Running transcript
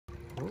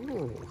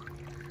Oh,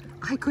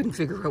 I couldn't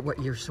figure out what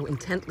you're so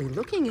intently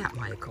looking at,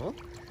 Michael.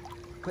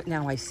 But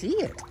now I see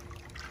it.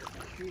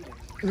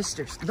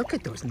 Look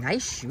at those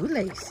nice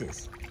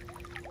shoelaces.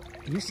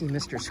 You see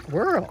Mr.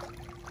 Squirrel.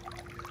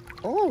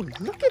 Oh,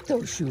 look at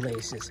those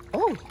shoelaces.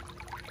 Oh,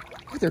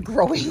 they're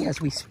growing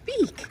as we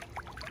speak.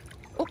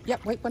 Oh, yeah,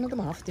 wipe one of them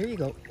off. There you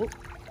go. Oh,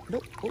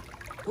 no,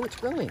 oh, it's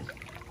growing.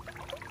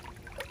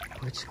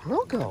 Where'd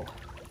Squirrel go?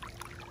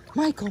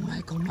 Michael.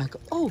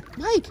 Oh,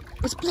 Mike,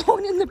 it's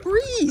blowing in the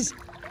breeze.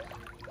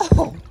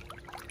 Oh,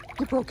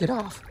 you broke it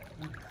off.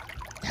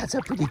 That's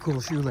a pretty cool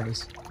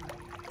shoelace.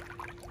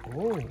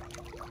 Oh,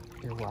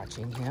 you're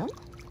watching him.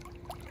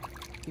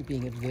 You're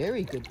being a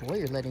very good boy.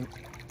 You're letting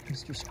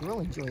Mr. Squirrel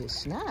enjoy his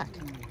snack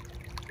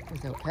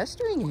without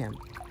pestering him.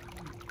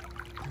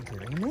 I'm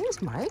very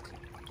amazed, Mike.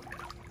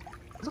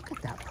 Look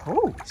at that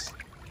pose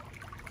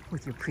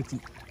with your pretty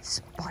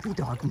spotty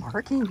dog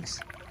markings.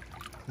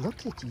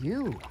 Look at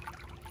you.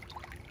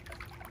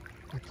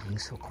 You're being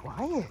so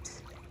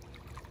quiet.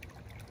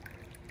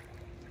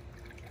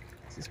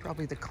 This is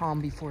probably the calm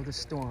before the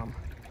storm.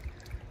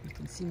 You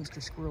can see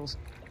Mr. Squirrel's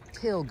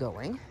tail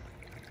going.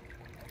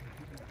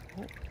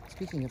 Oh,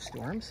 speaking of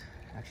storms,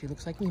 actually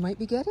looks like we might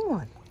be getting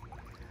one.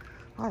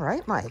 All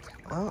right, Mike.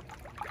 Well,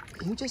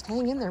 you just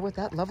hang in there with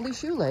that lovely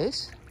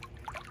shoelace.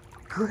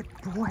 Good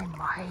boy,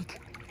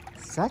 Mike.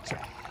 Such a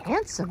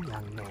handsome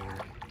young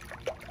man.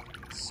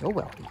 So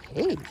well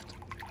behaved.